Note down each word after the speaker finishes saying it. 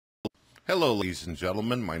Hello ladies and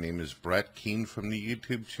gentlemen, my name is Brett Keene from the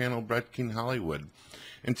YouTube channel Brett Keene Hollywood,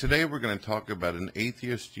 and today we're going to talk about an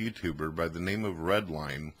atheist YouTuber by the name of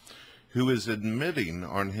Redline, who is admitting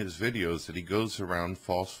on his videos that he goes around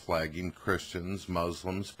false flagging Christians,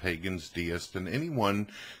 Muslims, pagans, deists, and anyone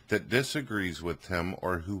that disagrees with him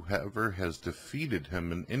or whoever has defeated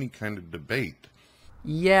him in any kind of debate.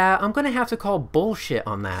 Yeah, I'm gonna have to call bullshit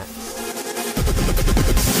on that.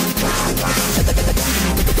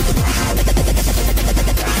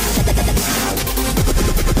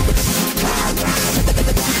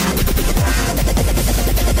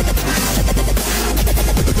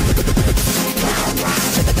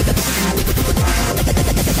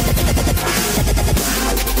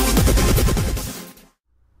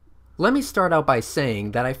 Let me start out by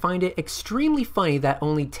saying that I find it extremely funny that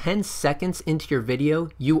only 10 seconds into your video,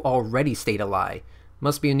 you already state a lie.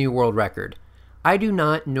 Must be a new world record. I do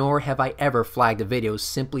not, nor have I ever flagged a video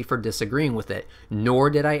simply for disagreeing with it, nor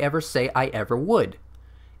did I ever say I ever would.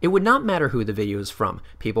 It would not matter who the video is from.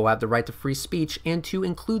 People have the right to free speech and to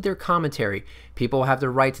include their commentary. People have the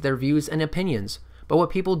right to their views and opinions. But what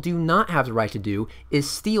people do not have the right to do is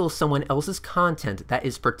steal someone else's content that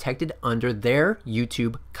is protected under their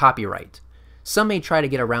YouTube copyright. Some may try to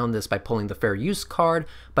get around this by pulling the fair use card,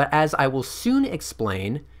 but as I will soon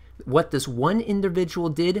explain, what this one individual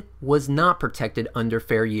did was not protected under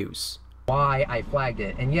fair use. Why I flagged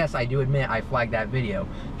it, and yes, I do admit I flagged that video.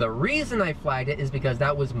 The reason I flagged it is because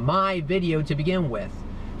that was my video to begin with.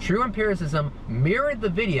 True Empiricism mirrored the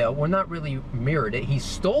video, well not really mirrored it, he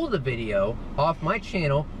stole the video off my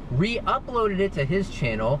channel, re-uploaded it to his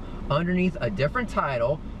channel underneath a different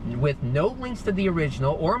title with no links to the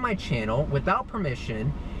original or my channel without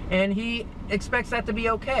permission, and he expects that to be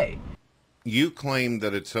okay. You claim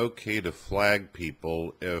that it's okay to flag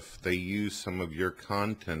people if they use some of your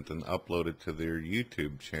content and upload it to their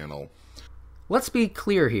YouTube channel. Let's be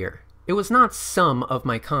clear here. It was not some of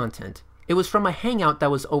my content. It was from a hangout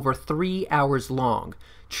that was over 3 hours long.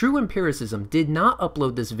 True Empiricism did not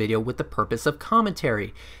upload this video with the purpose of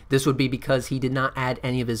commentary. This would be because he did not add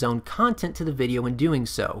any of his own content to the video in doing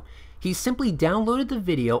so. He simply downloaded the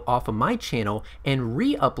video off of my channel and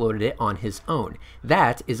re-uploaded it on his own.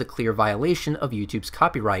 That is a clear violation of YouTube's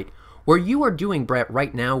copyright. What you are doing, Brett,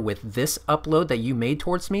 right now with this upload that you made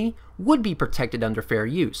towards me would be protected under fair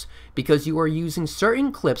use because you are using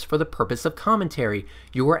certain clips for the purpose of commentary.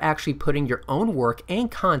 You are actually putting your own work and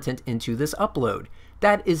content into this upload.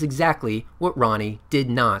 That is exactly what Ronnie did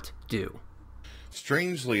not do.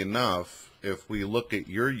 Strangely enough, if we look at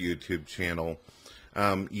your YouTube channel,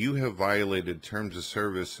 you have violated terms of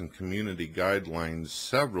service and community guidelines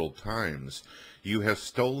several times. You have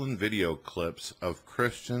stolen video clips of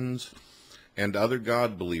Christians and other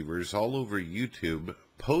God believers all over YouTube,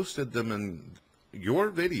 posted them in your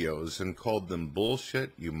videos and called them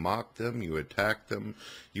bullshit. You mocked them, you attacked them,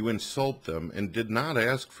 you insult them, and did not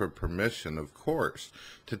ask for permission, of course,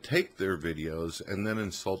 to take their videos and then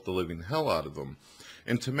insult the living hell out of them.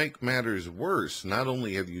 And to make matters worse, not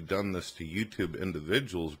only have you done this to YouTube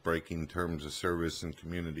individuals breaking terms of service and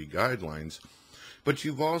community guidelines, but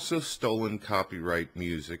you've also stolen copyright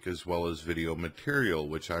music as well as video material,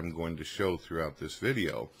 which I'm going to show throughout this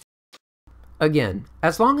video. Again,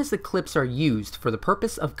 as long as the clips are used for the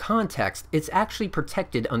purpose of context, it's actually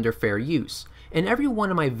protected under fair use. In every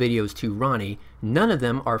one of my videos to Ronnie, none of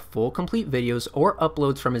them are full complete videos or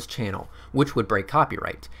uploads from his channel, which would break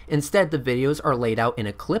copyright. Instead, the videos are laid out in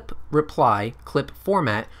a clip, reply, clip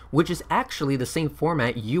format, which is actually the same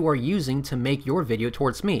format you are using to make your video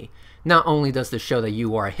towards me. Not only does this show that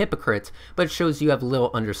you are a hypocrite, but it shows you have little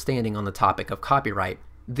understanding on the topic of copyright.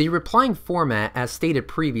 The replying format, as stated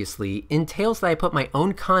previously, entails that I put my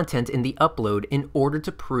own content in the upload in order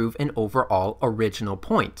to prove an overall original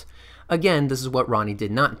point. Again, this is what Ronnie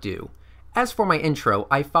did not do. As for my intro,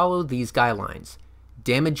 I followed these guidelines.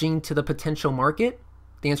 Damaging to the potential market?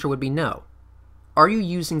 The answer would be no. Are you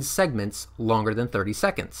using segments longer than 30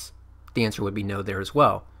 seconds? The answer would be no there as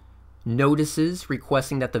well. Notices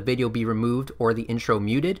requesting that the video be removed or the intro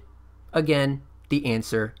muted? Again, the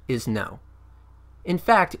answer is no. In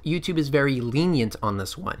fact, YouTube is very lenient on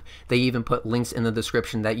this one. They even put links in the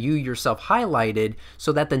description that you yourself highlighted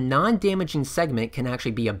so that the non-damaging segment can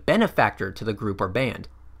actually be a benefactor to the group or band.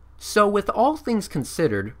 So with all things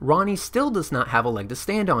considered, Ronnie still does not have a leg to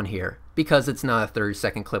stand on here, because it's not a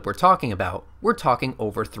 30-second clip we're talking about. We're talking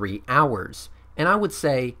over 3 hours. And I would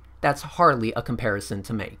say that's hardly a comparison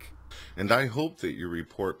to make. And I hope that you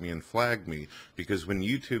report me and flag me, because when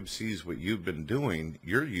YouTube sees what you've been doing,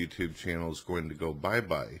 your YouTube channel is going to go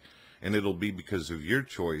bye-bye. And it'll be because of your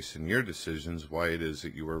choice and your decisions why it is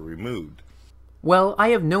that you were removed. Well, I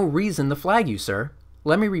have no reason to flag you, sir.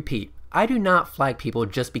 Let me repeat. I do not flag people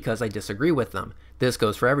just because I disagree with them. This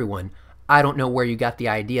goes for everyone. I don't know where you got the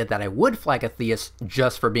idea that I would flag a theist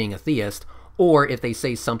just for being a theist, or if they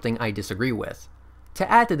say something I disagree with. To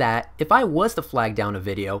add to that, if I was to flag down a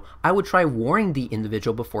video, I would try warning the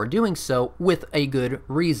individual before doing so with a good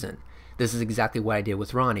reason. This is exactly what I did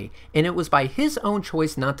with Ronnie, and it was by his own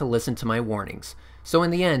choice not to listen to my warnings. So in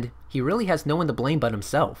the end, he really has no one to blame but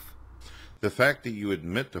himself. The fact that you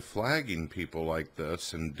admit to flagging people like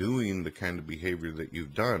this and doing the kind of behavior that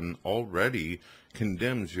you've done already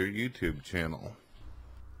condemns your YouTube channel.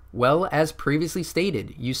 Well, as previously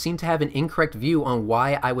stated, you seem to have an incorrect view on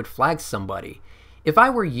why I would flag somebody. If I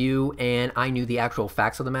were you and I knew the actual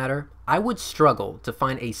facts of the matter, I would struggle to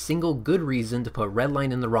find a single good reason to put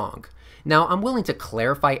Redline in the wrong. Now, I'm willing to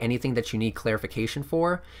clarify anything that you need clarification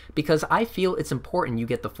for, because I feel it's important you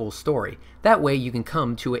get the full story. That way you can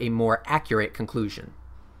come to a more accurate conclusion.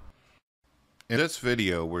 In this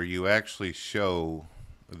video where you actually show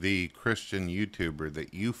the Christian YouTuber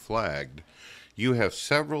that you flagged, you have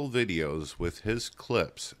several videos with his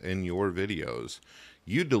clips in your videos.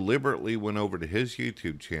 You deliberately went over to his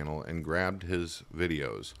YouTube channel and grabbed his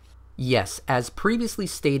videos. Yes, as previously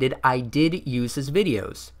stated, I did use his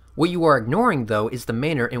videos. What you are ignoring, though, is the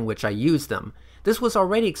manner in which I used them. This was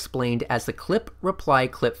already explained as the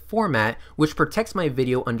clip-reply-clip format, which protects my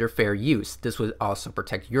video under fair use. This would also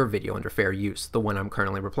protect your video under fair use, the one I'm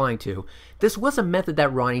currently replying to. This was a method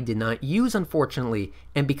that Ronnie did not use, unfortunately,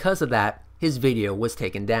 and because of that, his video was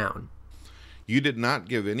taken down. You did not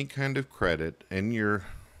give any kind of credit in your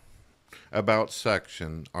About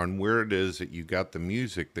section on where it is that you got the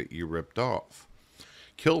music that you ripped off.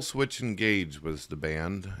 Kill Switch Engage was the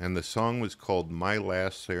band, and the song was called My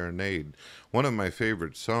Last Serenade, one of my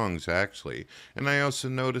favorite songs actually. And I also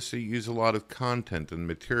noticed that you use a lot of content and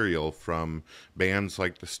material from bands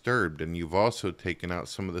like Disturbed, and you've also taken out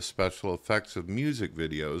some of the special effects of music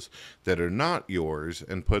videos that are not yours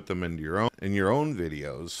and put them into your own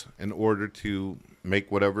videos in order to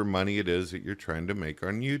make whatever money it is that you're trying to make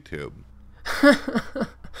on YouTube.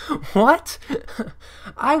 What?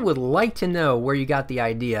 I would like to know where you got the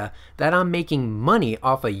idea that I'm making money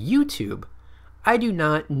off of YouTube. I do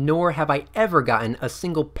not, nor have I ever gotten a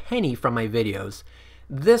single penny from my videos.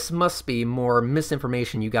 This must be more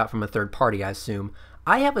misinformation you got from a third party, I assume.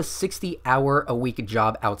 I have a 60-hour-a-week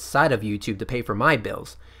job outside of YouTube to pay for my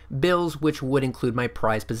bills. Bills which would include my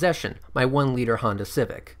prized possession, my 1-liter Honda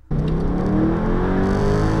Civic.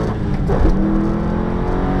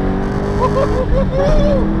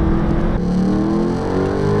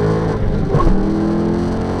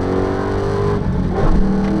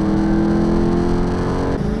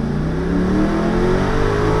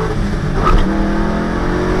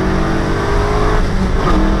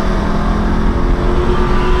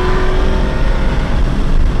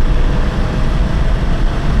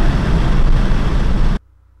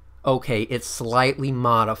 Okay, it's slightly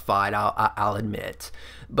modified, I'll admit.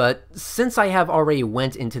 But since I have already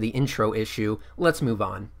went into the intro issue, let's move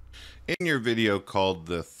on. In your video called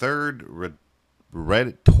The Third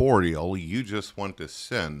Redditorial You Just Want to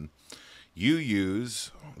Sin, you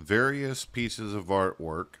use various pieces of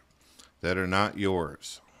artwork that are not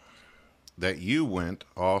yours, that you went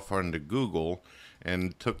off onto Google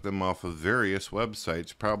and took them off of various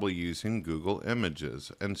websites, probably using Google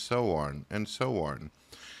Images, and so on, and so on.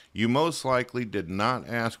 You most likely did not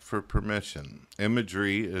ask for permission.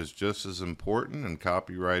 Imagery is just as important and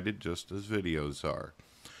copyrighted just as videos are.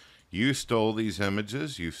 You stole these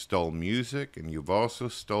images, you stole music, and you've also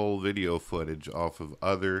stole video footage off of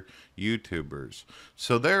other YouTubers.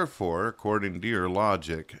 So therefore, according to your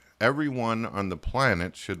logic, everyone on the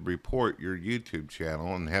planet should report your YouTube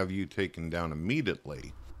channel and have you taken down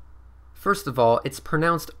immediately. First of all, it's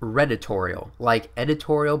pronounced Redditorial, like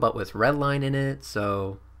editorial but with Redline in it,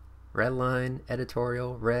 so Redline,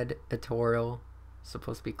 editorial, Redditorial,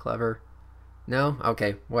 supposed to be clever. No?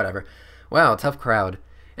 Okay, whatever. Wow, tough crowd.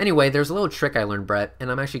 Anyway, there's a little trick I learned, Brett, and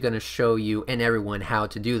I'm actually going to show you and everyone how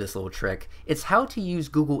to do this little trick. It's how to use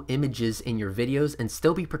Google Images in your videos and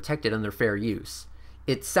still be protected under fair use.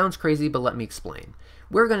 It sounds crazy, but let me explain.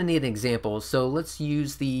 We're going to need an example, so let's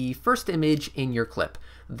use the first image in your clip,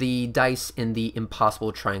 the dice in the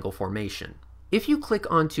impossible triangle formation. If you click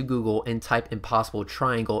onto Google and type impossible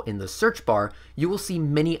triangle in the search bar, you will see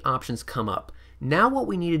many options come up. Now what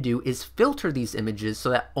we need to do is filter these images so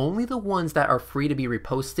that only the ones that are free to be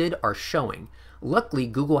reposted are showing. Luckily,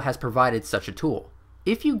 Google has provided such a tool.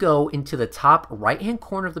 If you go into the top right-hand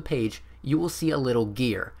corner of the page, you will see a little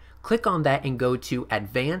gear. Click on that and go to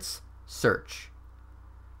Advanced Search.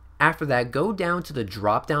 After that, go down to the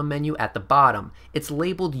drop-down menu at the bottom. It's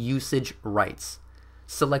labeled Usage Rights.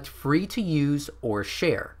 Select Free to Use or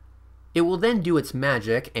Share. It will then do its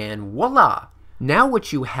magic, and voila! Now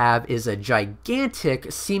what you have is a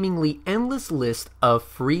gigantic, seemingly endless list of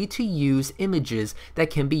free-to-use images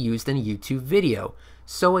that can be used in a YouTube video.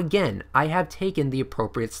 So again, I have taken the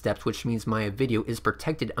appropriate steps, which means my video is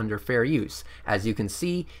protected under fair use. As you can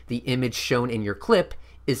see, the image shown in your clip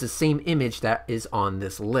is the same image that is on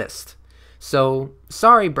this list. So,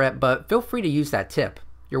 sorry Brett, but feel free to use that tip.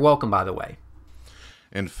 You're welcome, by the way.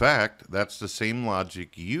 In fact, that's the same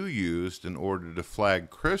logic you used in order to flag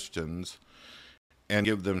Christians and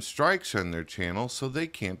give them strikes on their channel so they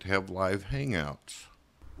can't have live hangouts.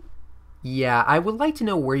 Yeah, I would like to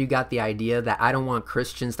know where you got the idea that I don't want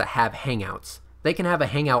Christians to have hangouts. They can have a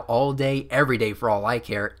hangout all day, every day for all I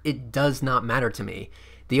care. It does not matter to me.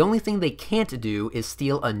 The only thing they can't do is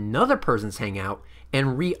steal another person's hangout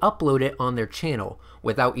and re-upload it on their channel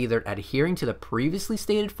without either adhering to the previously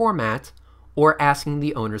stated format or asking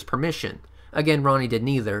the owner's permission. Again, Ronnie did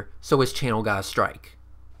neither, so his channel got a strike.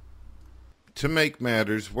 To make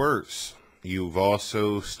matters worse, you've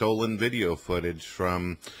also stolen video footage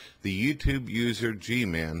from the YouTube user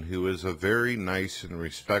G-Man, who is a very nice and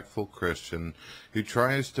respectful Christian who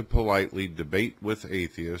tries to politely debate with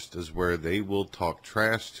atheists, as where they will talk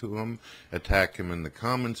trash to him, attack him in the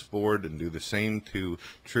comments board, and do the same to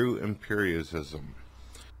true empiricism.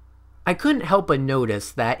 I couldn't help but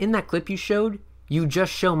notice that in that clip you showed, you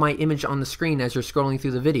just show my image on the screen as you're scrolling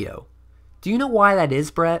through the video. Do you know why that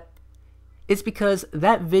is, Brett? It's because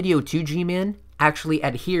that video to G-Man actually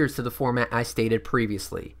adheres to the format I stated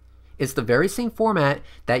previously. It's the very same format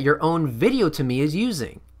that your own video to me is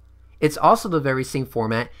using. It's also the very same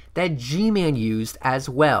format that G-Man used as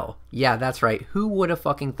well. Yeah, that's right. Who would have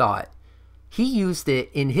fucking thought? He used it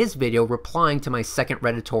in his video replying to my second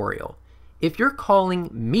Redditorial. If you're calling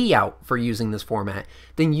me out for using this format,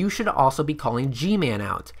 then you should also be calling G-Man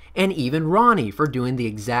out, and even Ronnie for doing the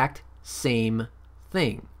exact same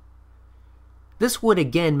thing. This would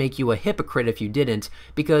again make you a hypocrite if you didn't,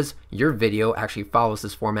 because your video actually follows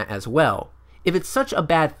this format as well. If it's such a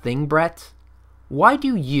bad thing, Brett, why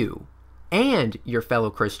do you and your fellow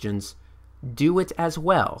Christians do it as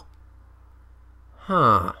well?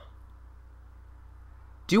 Huh.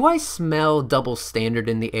 Do I smell double standard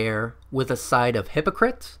in the air with a side of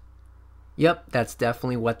hypocrite? Yep, that's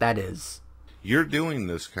definitely what that is. You're doing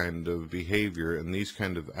this kind of behavior and these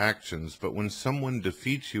kind of actions, but when someone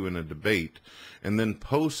defeats you in a debate and then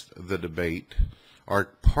posts the debate or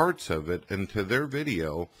parts of it into their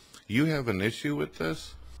video, you have an issue with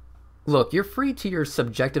this? Look, you're free to your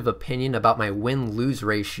subjective opinion about my win-lose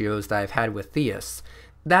ratios that I've had with theists.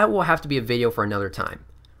 That will have to be a video for another time.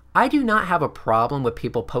 I do not have a problem with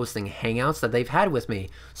people posting hangouts that they've had with me,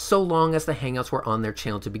 so long as the hangouts were on their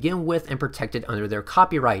channel to begin with and protected under their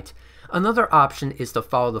copyright. Another option is to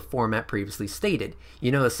follow the format previously stated.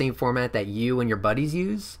 You know, the same format that you and your buddies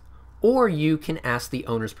use? Or you can ask the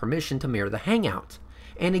owner's permission to mirror the hangout.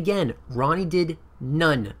 And again, Ronnie did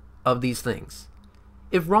none of these things.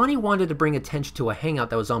 If Ronnie wanted to bring attention to a hangout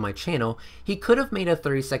that was on my channel, he could have made a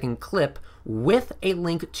 30-second clip with a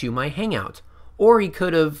link to my hangout. Or he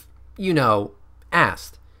could have, you know,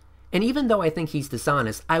 asked. And even though I think he's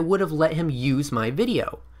dishonest, I would have let him use my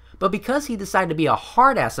video. But because he decided to be a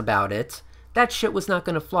hard ass about it, that shit was not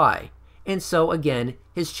going to fly. And so, again,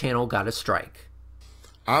 his channel got a strike.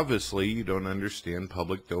 Obviously, you don't understand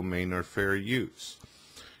public domain or fair use.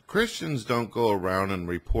 Christians don't go around and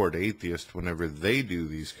report atheists whenever they do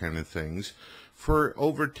these kind of things. For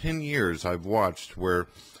over 10 years, I've watched where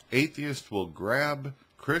atheists will grab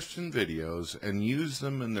Christian videos and use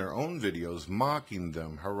them in their own videos, mocking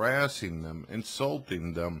them, harassing them,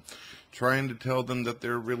 insulting them, trying to tell them that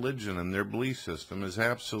their religion and their belief system is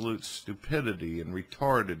absolute stupidity and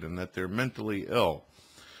retarded and that they're mentally ill.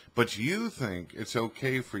 But you think it's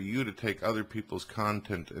okay for you to take other people's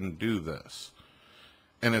content and do this.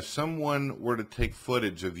 And if someone were to take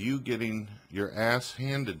footage of you getting your ass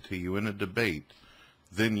handed to you in a debate,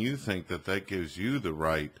 then you think that that gives you the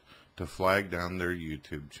right to flag down their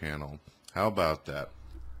YouTube channel. How about that?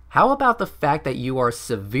 How about the fact that you are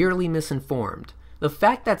severely misinformed? The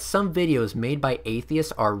fact that some videos made by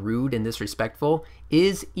atheists are rude and disrespectful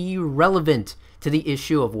is irrelevant to the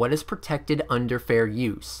issue of what is protected under fair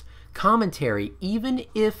use. Commentary, even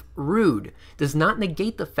if rude, does not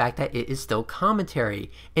negate the fact that it is still commentary.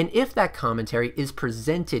 And if that commentary is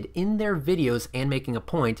presented in their videos and making a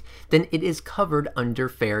point, then it is covered under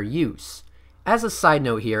fair use. As a side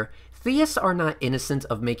note here, theists are not innocent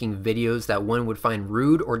of making videos that one would find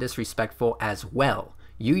rude or disrespectful as well.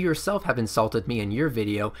 You yourself have insulted me in your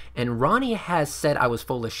video, and Ronnie has said I was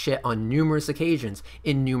full of shit on numerous occasions,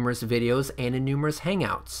 in numerous videos and in numerous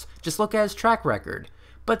hangouts. Just look at his track record.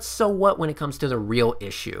 But so what when it comes to the real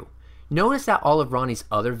issue? Notice that all of Ronnie's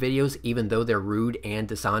other videos, even though they're rude and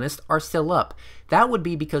dishonest, are still up. That would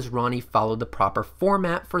be because Ronnie followed the proper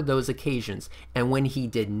format for those occasions, and when he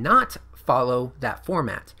did not follow that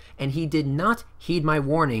format, and he did not heed my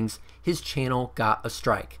warnings, his channel got a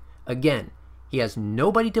strike. Again, he has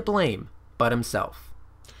nobody to blame but himself.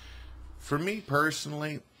 For me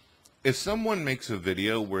personally, if someone makes a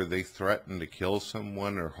video where they threaten to kill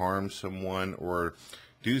someone or harm someone or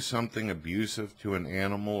do something abusive to an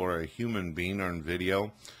animal or a human being on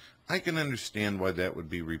video, I can understand why that would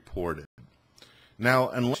be reported. Now,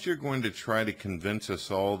 unless you're going to try to convince us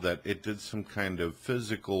all that it did some kind of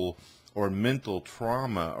physical or mental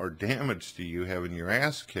trauma or damage to you having your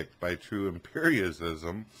ass kicked by true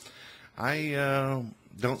empiricism, I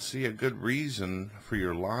don't see a good reason for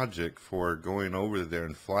your logic for going over there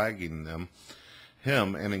and flagging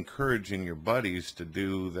him and encouraging your buddies to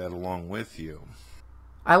do that along with you.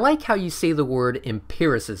 I like how you say the word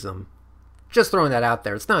empiricism. Just throwing that out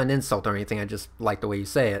there. It's not an insult or anything, I just like the way you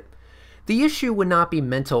say it. The issue would not be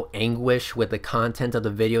mental anguish with the content of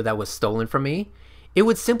the video that was stolen from me. It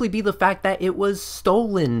would simply be the fact that it was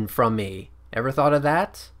stolen from me. Ever thought of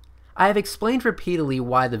that? I have explained repeatedly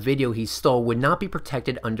why the video he stole would not be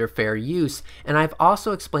protected under fair use, and I've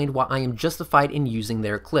also explained why I am justified in using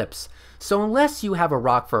their clips. So unless you have a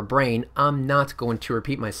rock for a brain, I'm not going to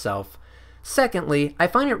repeat myself. Secondly, I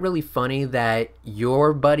find it really funny that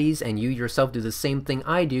your buddies and you yourself do the same thing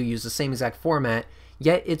I do, use the same exact format,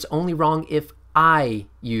 yet it's only wrong if I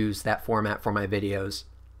use that format for my videos.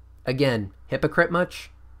 Again, hypocrite much?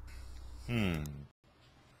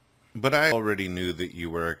 But I already knew that you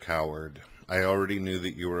were a coward. I already knew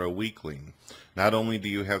that you were a weakling. Not only do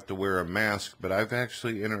you have to wear a mask, but I've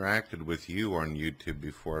actually interacted with you on YouTube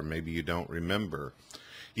before. Maybe you don't remember.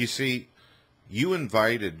 You see, you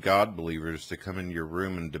invited God believers to come in your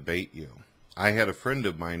room and debate you. I had a friend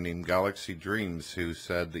of mine named Galaxy Dreams who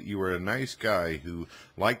said that you were a nice guy who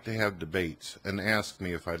liked to have debates and asked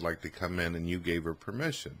me if I'd like to come in, and you gave her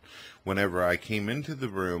permission. Whenever I came into the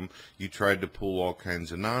room, you tried to pull all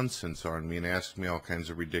kinds of nonsense on me and asked me all kinds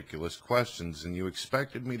of ridiculous questions, and you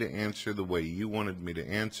expected me to answer the way you wanted me to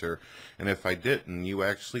answer, and if I didn't, you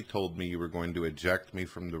actually told me you were going to eject me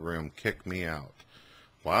from the room, kick me out.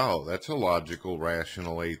 Wow, that's a logical,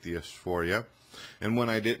 rational atheist for you. And when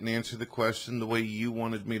I didn't answer the question the way you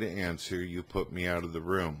wanted me to answer, you put me out of the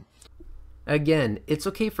room. Again, it's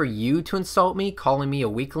okay for you to insult me, calling me a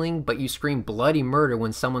weakling, but you scream bloody murder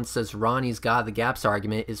when someone says Ronnie's God the Gaps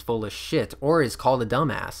argument is full of shit or is called a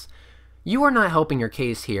dumbass. You are not helping your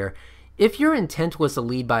case here. If your intent was to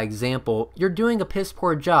lead by example, you're doing a piss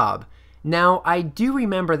poor job. Now, I do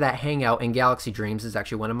remember that hangout, and Galaxy Dreams is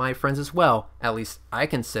actually one of my friends as well. At least, I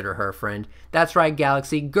consider her a friend. That's right,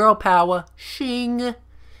 Galaxy. Girl power. Shing.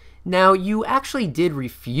 Now, you actually did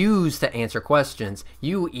refuse to answer questions.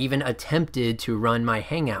 You even attempted to run my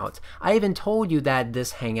hangout. I even told you that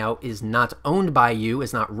this hangout is not owned by you,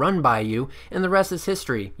 is not run by you, and the rest is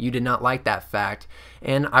history. You did not like that fact.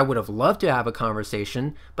 And I would have loved to have a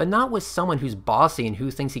conversation, but not with someone who's bossy and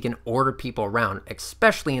who thinks he can order people around,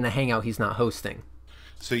 especially in a hangout he's not hosting.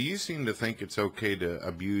 So you seem to think it's okay to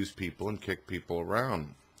abuse people and kick people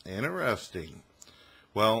around. Interesting.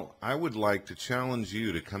 Well, I would like to challenge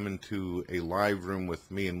you to come into a live room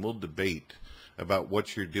with me and we'll debate about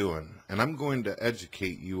what you're doing. And I'm going to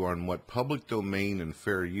educate you on what public domain and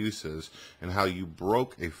fair use is and how you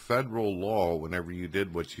broke a federal law whenever you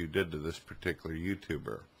did what you did to this particular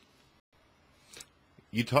YouTuber.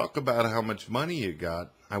 You talk about how much money you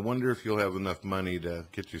got. I wonder if you'll have enough money to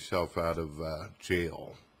get yourself out of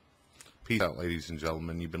jail. Peace out, ladies and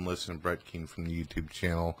gentlemen. You've been listening to Brett Keane from the YouTube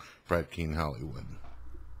channel, Brett Keane Hollywood.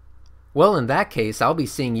 Well, in that case, I'll be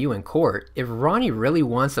seeing you in court. If Ronnie really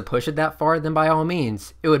wants to push it that far, then by all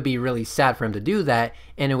means. It would be really sad for him to do that,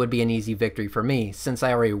 and it would be an easy victory for me, since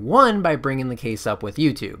I already won by bringing the case up with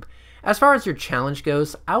YouTube. As far as your challenge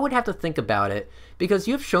goes, I would have to think about it, because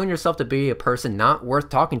you have shown yourself to be a person not worth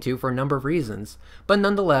talking to for a number of reasons. But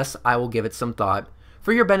nonetheless, I will give it some thought.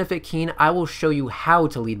 For your benefit, Keen, I will show you how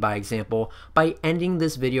to lead by example by ending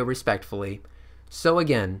this video respectfully. So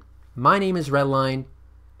again, my name is Redline,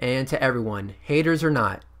 and to everyone, haters or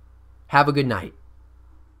not, have a good night.